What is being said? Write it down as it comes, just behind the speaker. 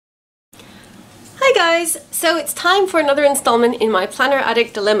guys! So it's time for another installment in my Planner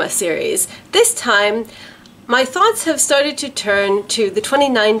Addict Dilemma series. This time, my thoughts have started to turn to the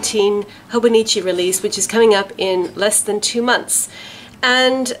 2019 Hobonichi release, which is coming up in less than 2 months.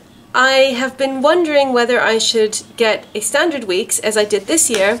 And I have been wondering whether I should get a standard weeks, as I did this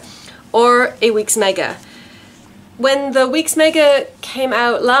year, or a weeks mega. When the weeks mega came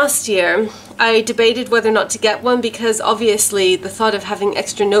out last year, I debated whether or not to get one because obviously the thought of having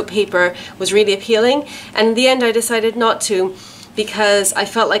extra note paper was really appealing, and in the end I decided not to because I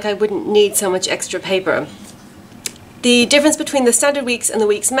felt like I wouldn't need so much extra paper. The difference between the standard weeks and the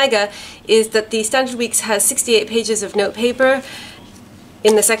weeks mega is that the standard weeks has 68 pages of note paper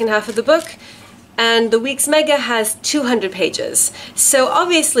in the second half of the book, and the weeks mega has 200 pages. So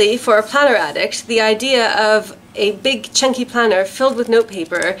obviously for a planner addict, the idea of a big chunky planner filled with note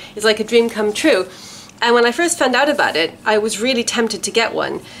paper is like a dream come true. And when I first found out about it, I was really tempted to get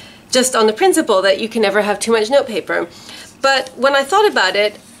one, just on the principle that you can never have too much note paper. But when I thought about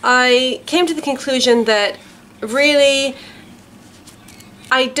it, I came to the conclusion that really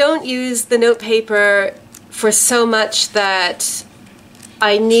I don't use the note paper for so much that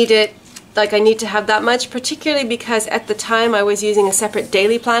I need it, like I need to have that much, particularly because at the time I was using a separate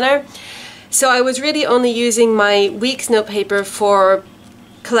daily planner. So I was really only using my week's note paper for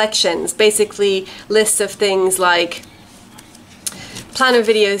collections, basically lists of things like planner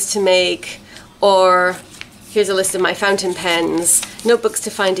videos to make, or here's a list of my fountain pens, notebooks to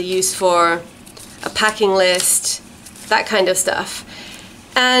find a use for, a packing list, that kind of stuff.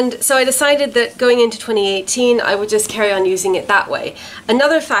 And so I decided that going into 2018 I would just carry on using it that way.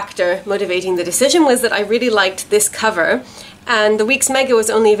 Another factor motivating the decision was that I really liked this cover, and the weeks mega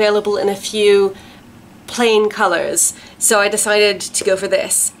was only available in a few plain colors, so I decided to go for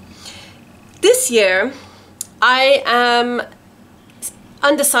this. This year I am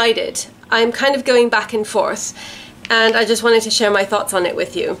undecided. I'm kind of going back and forth, and I just wanted to share my thoughts on it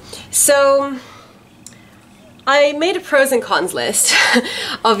with you. So I made a pros and cons list,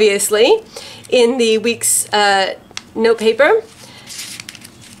 obviously, in the week's note paper,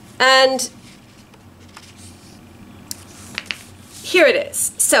 and here it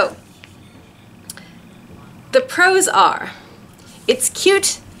is. So the pros are, it's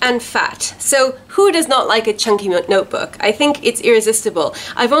cute and fat. So who does not like a chunky notebook? I think it's irresistible.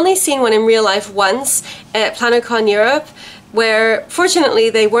 I've only seen one in real life once at PlannerCon Europe, where fortunately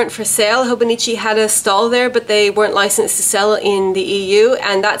they weren't for sale. Hobonichi had a stall there, but they weren't licensed to sell in the EU,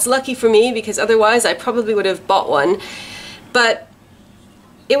 and that's lucky for me because otherwise I probably would have bought one. But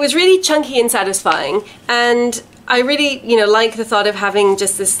it was really chunky and satisfying, and I really, like the thought of having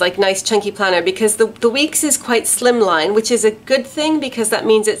just this like nice chunky planner, because the weeks is quite slimline, which is a good thing because that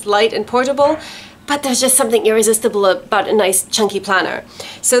means it's light and portable, but there's just something irresistible about a nice chunky planner.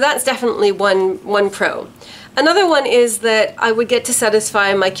 So that's definitely one pro. Another one is that I would get to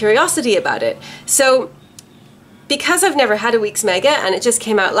satisfy my curiosity about it. So because I've never had a weeks mega and it just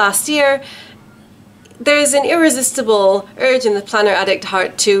came out last year, there's an irresistible urge in the planner addict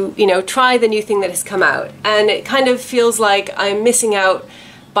heart to, try the new thing that has come out. And it kind of feels like I'm missing out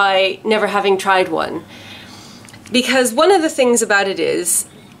by never having tried one. Because one of the things about it is,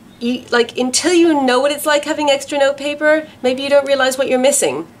 until you know what it's like having extra note paper, maybe you don't realize what you're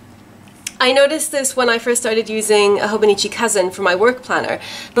missing. I noticed this when I first started using a Hobonichi Cousin for my work planner.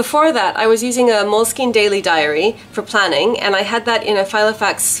 Before that, I was using a Moleskine daily diary for planning, and I had that in a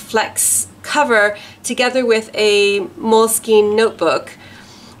Filofax Flex cover together with a Moleskine notebook,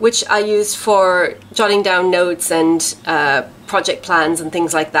 which I used for jotting down notes and project plans and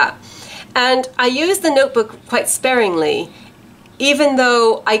things like that. And I used the notebook quite sparingly. Even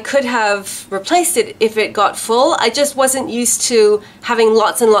though I could have replaced it if it got full, I just wasn't used to having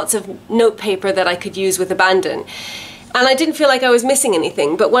lots and lots of note paper that I could use with abandon. And I didn't feel like I was missing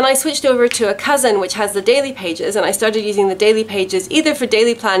anything. But when I switched over to a Cousin, which has the daily pages, and I started using the daily pages either for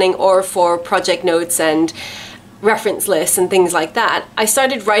daily planning or for project notes and reference lists and things like that, I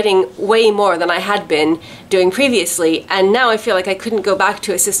started writing way more than I had been doing previously. And now I feel like I couldn't go back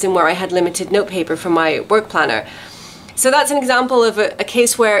to a system where I had limited note paper for my work planner. So that's an example of a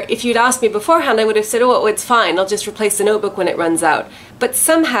case where if you'd asked me beforehand, I would have said, oh, it's fine, I'll just replace the notebook when it runs out. But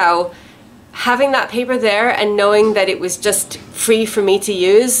somehow, having that paper there and knowing that it was just free for me to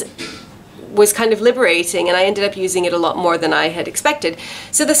use was kind of liberating, and I ended up using it a lot more than I had expected.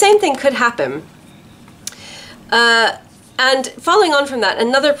 So the same thing could happen. And following on from that,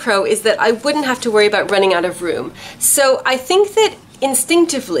 another pro is that I wouldn't have to worry about running out of room. So I think that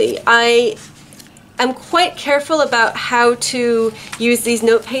instinctively, I'm quite careful about how to use these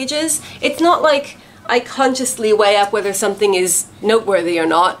note pages. It's not like I consciously weigh up whether something is noteworthy or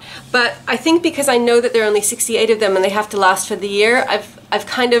not, But I think because I know that there are only 68 of them and they have to last for the year, I've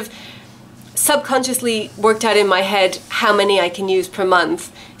kind of subconsciously worked out in my head how many I can use per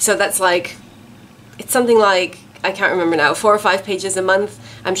month. So that's like, it's something like, I can't remember now, 4 or 5 pages a month.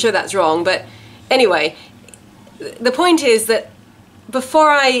 I'm sure that's wrong, but anyway, the point is that before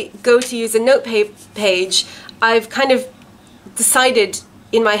I go to use a note page, I've kind of decided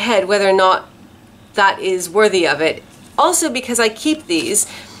in my head whether or not that is worthy of it. Also because I keep these,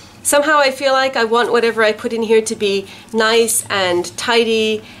 somehow I feel like I want whatever I put in here to be nice and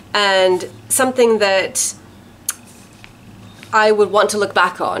tidy and something that I would want to look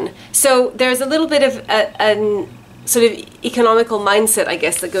back on. So there's a little bit of a sort of economical mindset, I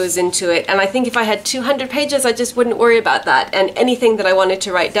guess, that goes into it. And I think if I had 200 pages, I just wouldn't worry about that. And anything that I wanted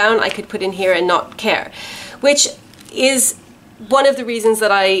to write down, I could put in here and not care. Which is one of the reasons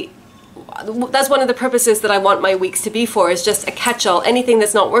that that's one of the purposes that I want my weeks to be for, is just a catch-all. Anything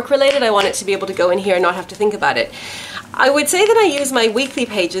that's not work-related, I want it to be able to go in here and not have to think about it. I would say that I use my weekly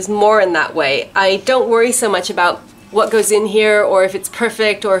pages more in that way. I don't worry so much about what goes in here, or if it's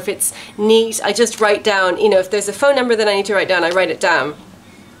perfect, or if it's neat. I just write down, you know, if there's a phone number that I need to write down, I write it down.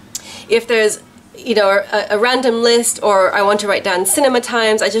 If there's, you know, a random list, or I want to write down cinema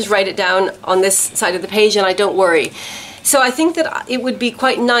times, I just write it down on this side of the page and I don't worry. So I think that it would be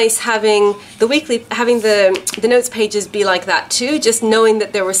quite nice having the notes pages be like that too, just knowing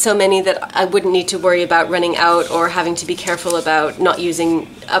that there were so many that I wouldn't need to worry about running out or having to be careful about not using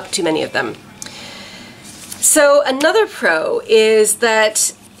up too many of them. So another pro is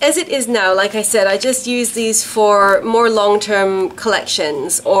that as it is now, like I said, I just use these for more long-term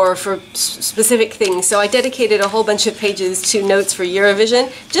collections or for specific things. So I dedicated a whole bunch of pages to notes for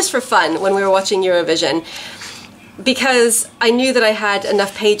Eurovision, just for fun when we were watching Eurovision, because I knew that I had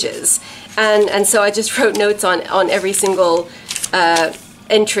enough pages. And so I just wrote notes on every single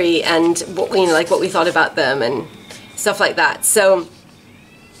entry and what, you know, like what we thought about them and stuff like that. So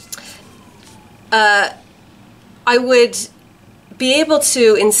I would be able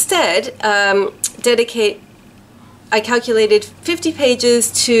to instead I calculated 50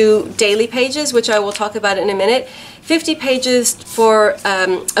 pages to daily pages, which I will talk about in a minute, 50 pages for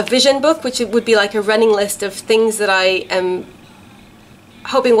a vision book, which would be like a running list of things that I am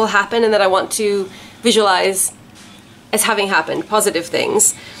hoping will happen and that I want to visualize as having happened, positive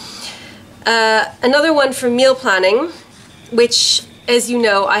things. Another one for meal planning, which, as you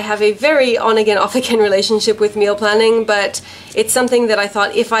know, I have a very on-again, off-again relationship with meal planning, but it's something that I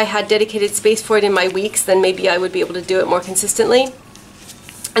thought if I had dedicated space for it in my weeks, then maybe I would be able to do it more consistently.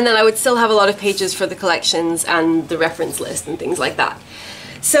 And then I would still have a lot of pages for the collections and the reference list and things like that.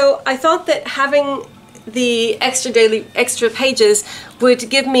 So I thought that having the extra pages would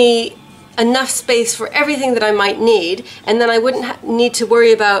give me enough space for everything that I might need, and then I wouldn't need to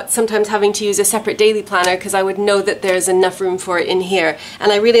worry about sometimes having to use a separate daily planner, because I would know that there's enough room for it in here.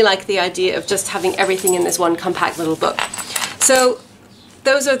 And I really like the idea of just having everything in this one compact little book. So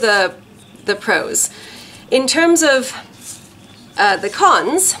those are the pros. In terms of the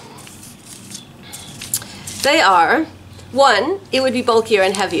cons, they are, one, it would be bulkier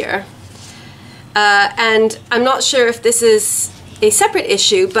and heavier. And I'm not sure if this is a separate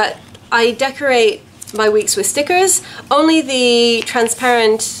issue, but I decorate my weeks with stickers, only the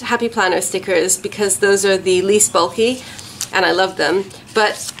transparent Happy Planner stickers, because those are the least bulky and I love them.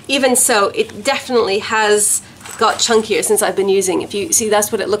 But even so, it definitely has got chunkier since I've been using. If you see,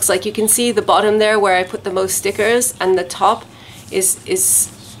 that's what it looks like. You can see the bottom there where I put the most stickers, and the top is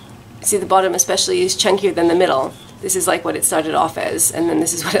see, the bottom especially is chunkier than the middle. This is like what it started off as, and then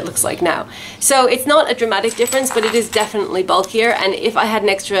this is what it looks like now. So it's not a dramatic difference, but it is definitely bulkier, and if I had an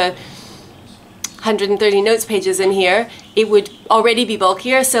extra 130 notes pages in here, it would already be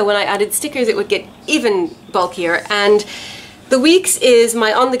bulkier, so when I added stickers it would get even bulkier. And the Weeks is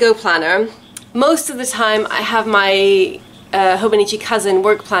my on-the-go planner. Most of the time I have my Hobonichi Cousin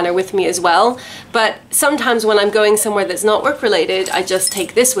work planner with me as well, but sometimes when I'm going somewhere that's not work related, I just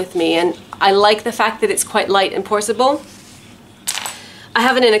take this with me, and I like the fact that it's quite light and portable. I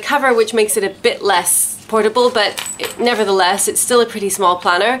have it in a cover, which makes it a bit less portable, but nevertheless it's still a pretty small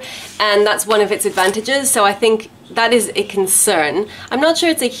planner, and that's one of its advantages. So I think that is a concern. I'm not sure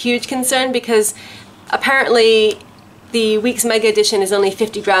it's a huge concern, because apparently the Weeks Mega Edition is only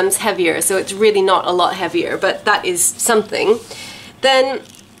 50 grams heavier, so it's really not a lot heavier, but that is something. Then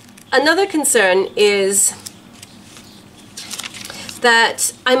another concern is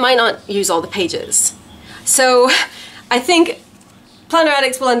that I might not use all the pages. So I think planner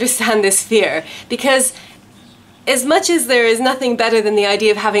addicts will understand this fear, because as much as there is nothing better than the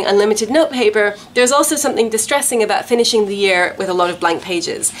idea of having unlimited notepaper, there's also something distressing about finishing the year with a lot of blank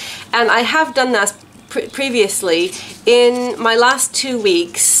pages. And I have done that previously. In my last 2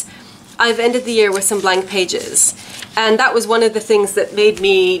 weeks, I've ended the year with some blank pages. And that was one of the things that made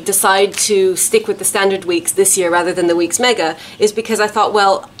me decide to stick with the standard weeks this year rather than the weeks mega, is because I thought,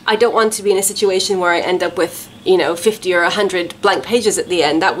 well, I don't want to be in a situation where I end up with, you know, 50 or 100 blank pages at the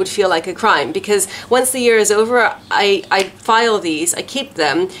end. That would feel like a crime, because once the year is over, I file these, I keep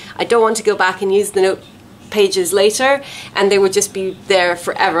them. I don't want to go back and use the note pages later, and they would just be there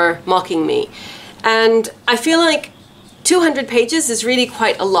forever mocking me. And I feel like 200 pages is really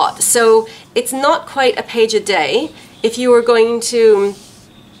quite a lot. So it's not quite a page a day. If you were going to,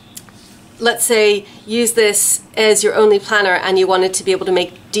 let's say, use this as your only planner and you wanted to be able to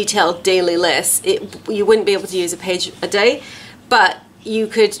make detailed daily lists, you wouldn't be able to use a page a day, but you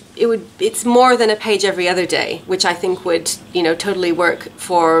could, it's more than a page every other day, which I think would, you know, totally work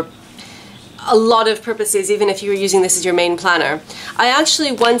for a lot of purposes, even if you were using this as your main planner. I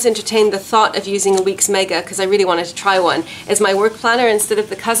actually once entertained the thought of using a week's mega, because I really wanted to try one, as my work planner instead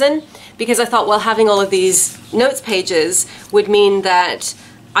of the cousin, because I thought, well, having all of these notes pages would mean that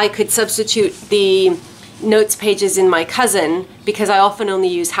I could substitute the notes pages in my cousin, because I often only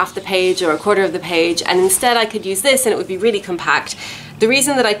use half the page or a quarter of the page, and instead I could use this and it would be really compact. The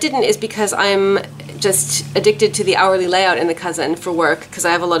reason that I didn't is because I'm just addicted to the hourly layout in the cousin for work, because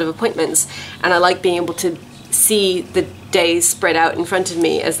I have a lot of appointments and I like being able to see the days spread out in front of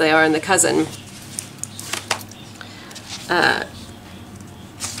me as they are in the cousin.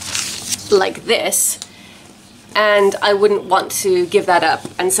 Like this. And I wouldn't want to give that up,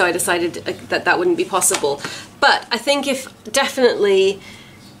 and so I decided that that wouldn't be possible. But I think definitely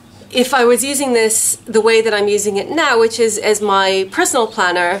if I was using this the way that I'm using it now, which is as my personal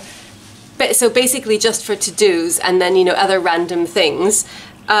planner, so basically just for to-dos and then, you know, other random things,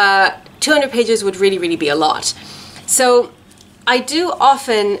 200 pages would really, really be a lot. So I do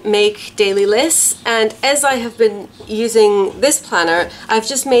often make daily lists, and as I have been using this planner, I've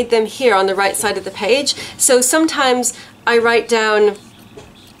just made them here on the right side of the page. So sometimes I write down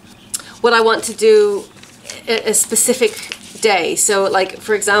what I want to do a specific day. So like,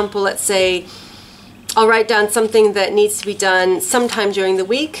 for example, let's say I'll write down something that needs to be done sometime during the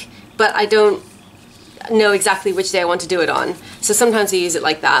week, but I don't know exactly which day I want to do it on. So sometimes I use it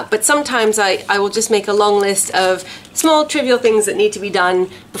like that, but sometimes I will just make a long list of small trivial things that need to be done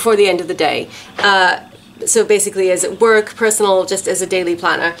before the end of the day. So basically as at work, personal, just as a daily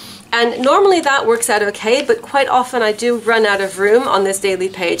planner. And normally that works out okay, but quite often I do run out of room on this daily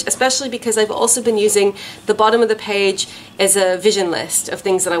page, especially because I've also been using the bottom of the page as a vision list of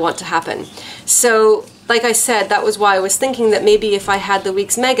things that I want to happen. So like I said, that was why I was thinking that maybe if I had the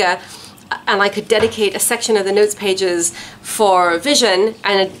week's mega, and I could dedicate a section of the notes pages for vision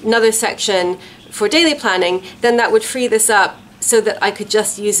and another section for daily planning, then that would free this up so that I could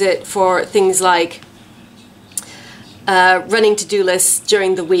just use it for things like running to-do lists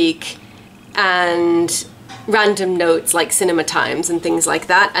during the week and random notes like cinema times and things like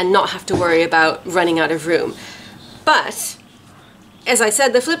that, and not have to worry about running out of room. But as I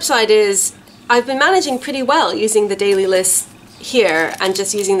said, the flip side is I've been managing pretty well using the daily lists here and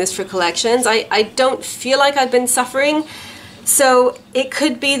just using this for collections. I don't feel like I've been suffering, so it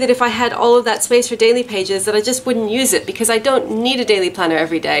could be that if I had all of that space for daily pages that I just wouldn't use it, because I don't need a daily planner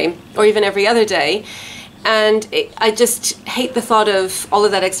every day or even every other day, and I just hate the thought of all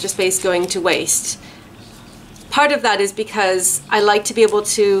of that extra space going to waste. Part of that is because I like to be able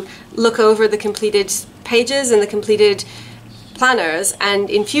to look over the completed pages and the completed planners, and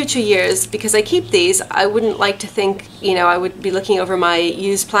in future years, because I keep these, I wouldn't like to think, you know, I would be looking over my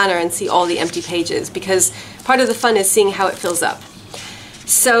used planner and see all the empty pages, because part of the fun is seeing how it fills up.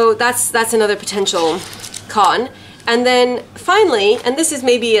 So that's another potential con. And then finally, and this is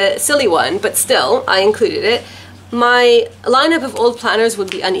maybe a silly one, but still I included it, my lineup of old planners would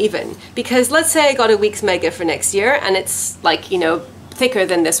be uneven, because let's say I got a week's mega for next year and it's like, you know, thicker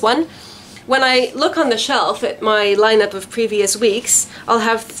than this one. When I look on the shelf at my lineup of previous weeks, I'll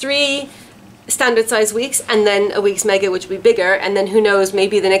have 3 standard size weeks and then a week's mega, which will be bigger, and then who knows,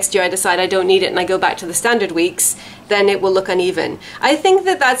 maybe the next year I decide I don't need it and I go back to the standard weeks, then it will look uneven. I think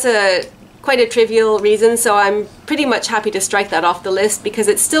that that's quite a trivial reason, so I'm pretty much happy to strike that off the list, because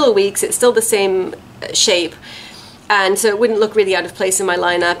it's still weeks, it's still the same shape, and so it wouldn't look really out of place in my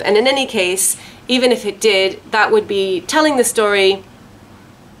lineup. And in any case, even if it did, that would be telling the story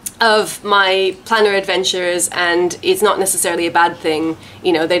of my planner adventures, and it's not necessarily a bad thing.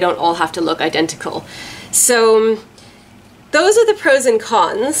 You know, they don't all have to look identical. So those are the pros and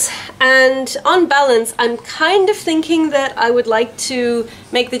cons, and on balance I'm kind of thinking that I would like to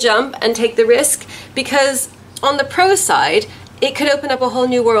make the jump and take the risk, because on the pro side it could open up a whole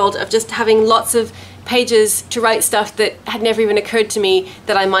new world of just having lots of pages to write stuff that had never even occurred to me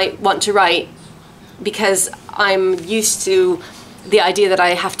that I might want to write, because I'm used to the idea that I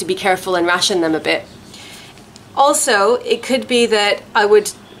have to be careful and ration them a bit. Also, it could be that I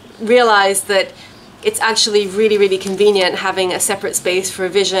would realize that it's actually really, really convenient having a separate space for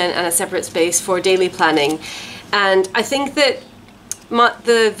vision and a separate space for daily planning. And I think that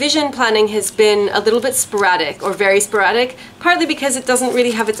the vision planning has been a little bit sporadic, or very sporadic, partly because it doesn't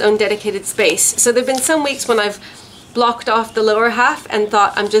really have its own dedicated space. So there have been some weeks when I've blocked off the lower half and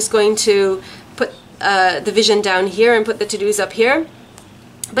thought I'm just going to put the vision down here and put the to-dos up here.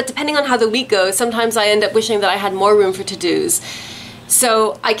 But depending on how the week goes, sometimes I end up wishing that I had more room for to-dos.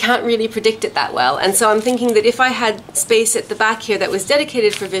 So I can't really predict it that well. And so I'm thinking that if I had space at the back here that was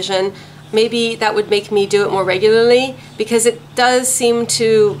dedicated for vision, maybe that would make me do it more regularly, because it does seem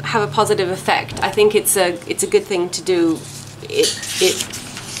to have a positive effect. I think it's a good thing to do.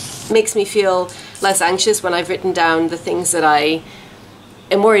 It makes me feel less anxious when I've written down the things that I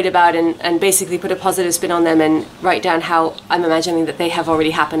am worried about, and basically put a positive spin on them and write down how I'm imagining that they have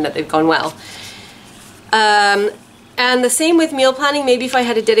already happened, that they've gone well. And the same with meal planning. Maybe if I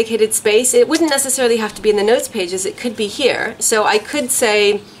had a dedicated space, it wouldn't necessarily have to be in the notes pages, it could be here. So I could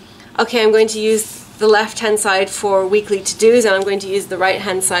say, okay, I'm going to use the left-hand side for weekly to-dos, and I'm going to use the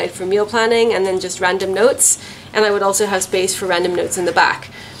right-hand side for meal planning, and then just random notes. And I would also have space for random notes in the back.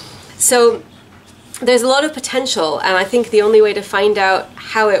 So there's a lot of potential, and I think the only way to find out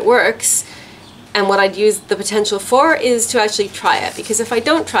how it works and what I'd use the potential for is to actually try it, because if I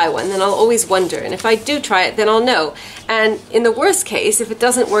don't try one, then I'll always wonder, and if I do try it, then I'll know. And in the worst case, if it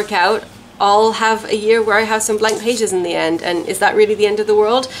doesn't work out, I'll have a year where I have some blank pages in the end, and is that really the end of the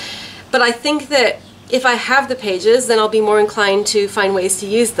world? But I think that if I have the pages, then I'll be more inclined to find ways to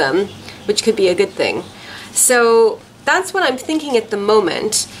use them, which could be a good thing. So that's what I'm thinking at the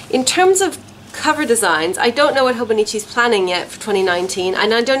moment. In terms of cover designs, I don't know what Hobonichi's planning yet for 2019,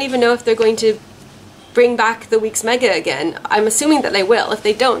 and I don't even know if they're going to bring back the Week's Mega again. I'm assuming that they will. If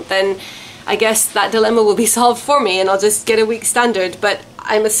they don't, then I guess that dilemma will be solved for me and I'll just get a week's standard, but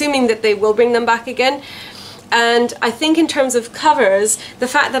I'm assuming that they will bring them back again. And I think in terms of covers, the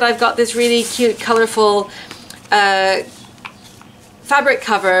fact that I've got this really cute, colorful fabric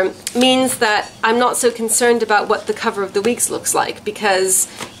cover means that I'm not so concerned about what the cover of the weeks looks like, because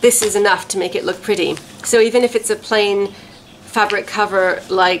this is enough to make it look pretty. So even if it's a plain fabric cover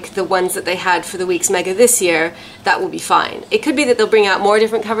like the ones that they had for the Week's Mega this year, that will be fine. It could be that they'll bring out more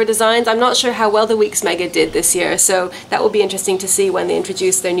different cover designs. I'm not sure how well the Week's Mega did this year, so that will be interesting to see when they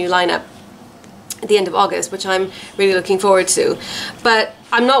introduce their new lineup at the end of August, which I'm really looking forward to. But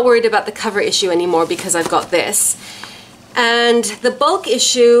I'm not worried about the cover issue anymore because I've got this. And the bulk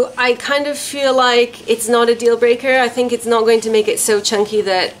issue, I kind of feel like it's not a deal breaker. I think it's not going to make it so chunky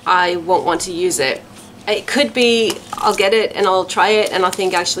that I won't want to use it. It could be I'll get it and I'll try it and I'll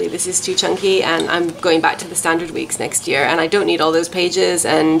think actually this is too chunky and I'm going back to the standard weeks next year and I don't need all those pages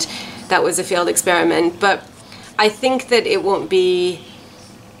and that was a failed experiment. But I think that it won't be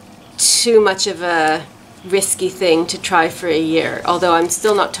too much of a risky thing to try for a year, although I'm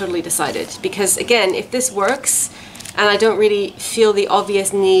still not totally decided, because again, if this works and I don't really feel the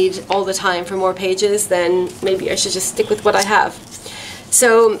obvious need all the time for more pages, then maybe I should just stick with what I have.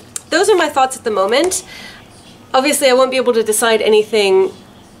 So those are my thoughts at the moment. Obviously I won't be able to decide anything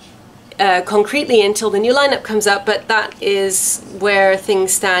concretely until the new lineup comes up, but that is where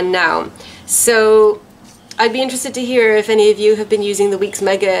things stand now. So I'd be interested to hear if any of you have been using the Week's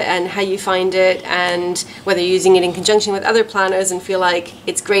Mega and how you find it, and whether you're using it in conjunction with other planners and feel like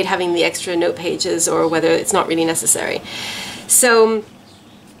it's great having the extra note pages or whether it's not really necessary. So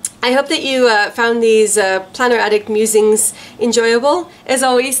I hope that you found these Planner Addict musings enjoyable. As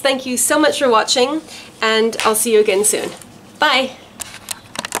always, thank you so much for watching, and I'll see you again soon. Bye!